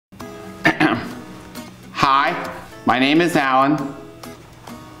Hi, my name is Alan.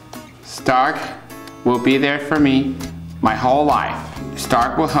 STARC will be there for me my whole life.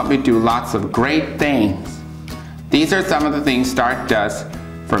 STARC will help me do lots of great things. These are some of the things STARC does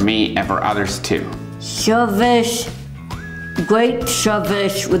for me and for others too. Service, great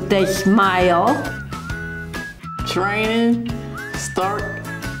service with a smile. Training, STARC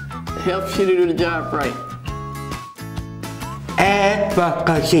helps you to do the job right.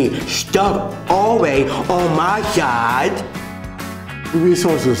 Advocacy, STARC always on my side.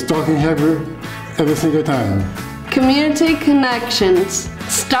 Resources, STARC can help you every single time. Community connections.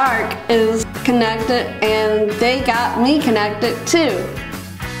 STARC is connected and they got me connected too.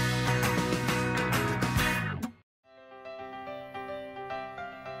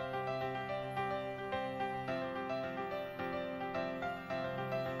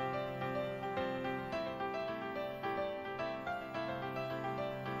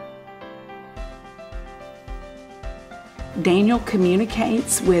 Daniel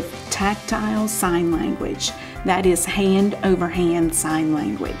communicates with tactile sign language, that is hand-over-hand sign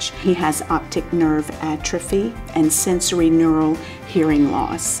language. He has optic nerve atrophy and sensory neural hearing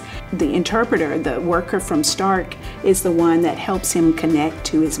loss. The interpreter, the worker from STARC, is the one that helps him connect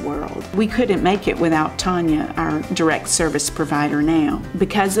to his world. We couldn't make it without Tanya, our direct service provider now.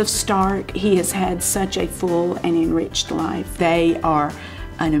 Because of STARC, he has had such a full and enriched life. They are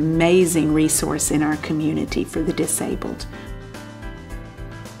an amazing resource in our community for the disabled.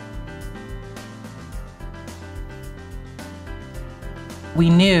 We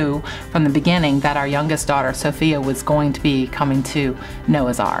knew from the beginning that our youngest daughter, Sophia, was going to be coming to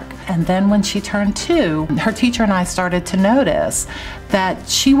Noah's Ark. And then when she turned 2, her teacher and I started to notice that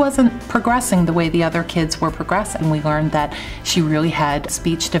she wasn't progressing the way the other kids were progressing. We learned that she really had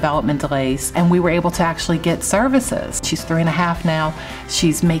speech development delays, and we were able to actually get services. She's 3.5 now.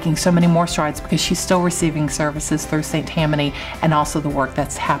 She's making so many more strides because she's still receiving services through St. Tammany and also the work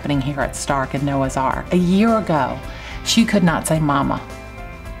that's happening here at STARC and Noah's Ark. A year ago, she could not say mama.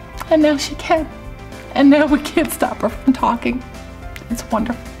 And now she can. And now we can't stop her from talking. It's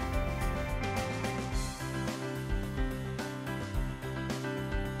wonderful.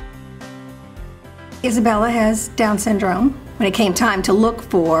 Isabella has Down syndrome. When it came time to look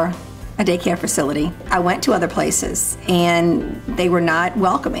for a daycare facility, I went to other places and they were not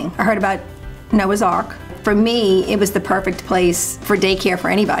welcoming. I heard about Noah's Ark. For me, it was the perfect place for daycare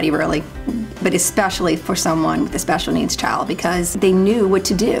for anybody, really, but especially for someone with a special needs child because they knew what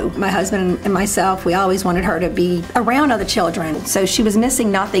to do. My husband and myself, we always wanted her to be around other children, so she was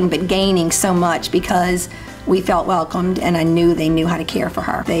missing nothing but gaining so much because we felt welcomed and I knew they knew how to care for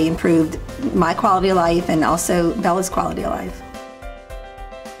her. They improved my quality of life and also Bella's quality of life.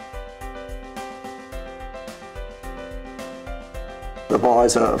 The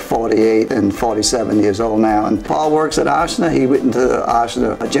boys are 48 and 47 years old now, and Paul works at Oshner. He went into the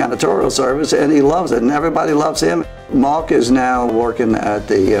Oshner janitorial service and he loves it, and everybody loves him. Mark is now working at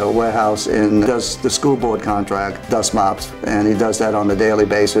the warehouse and does the school board contract, dust mops, and he does that on a daily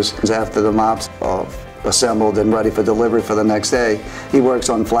basis. After the mops are assembled and ready for delivery for the next day, he works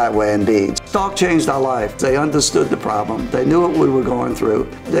on flatware beads. STARC changed our life. They understood the problem. They knew what we were going through.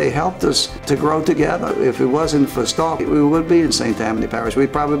 They helped us to grow together. If it wasn't for STARC, we would be in St. Tammany Parish.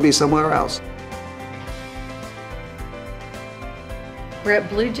 We'd probably be somewhere else. We're at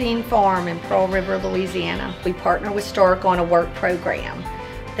Blue Jean Farm in Pearl River, Louisiana. We partner with STARC on a work program.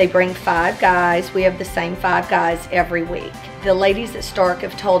 They bring 5 guys. We have the same 5 guys every week. The ladies at STARC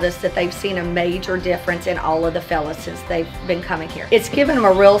have told us that they've seen a major difference in all of the fellas since they've been coming here. It's given them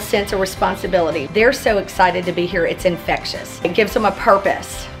a real sense of responsibility. They're so excited to be here, it's infectious. It gives them a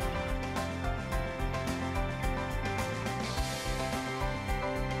purpose.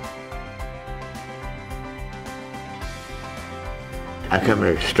 I come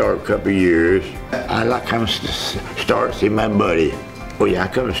here to STARC a couple of years. I like coming to STARC to see my buddy. Oh yeah, I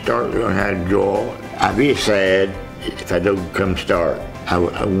come to STARC to learn how to draw. I'd be sad if I don't come STARC. I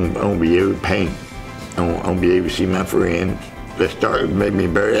won't be able to paint. I won't be able to see my friends. The STARC made me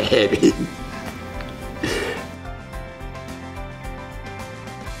very happy.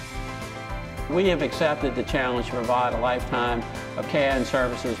 We have accepted the challenge to provide a lifetime of care and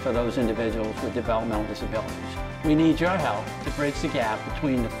services for those individuals with developmental disabilities. We need your help to bridge the gap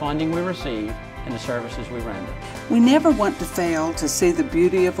between the funding we receive and the services we render. We never want to fail to see the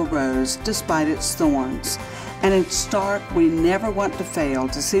beauty of a rose despite its thorns. And in STARC, we never want to fail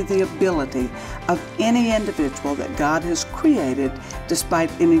to see the ability of any individual that God has created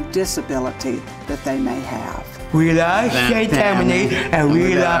despite any disability that they may have. We love St. Tammany and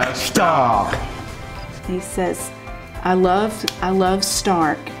we love STARC. He says, I love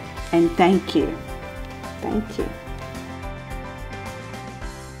STARC and thank you Thank you.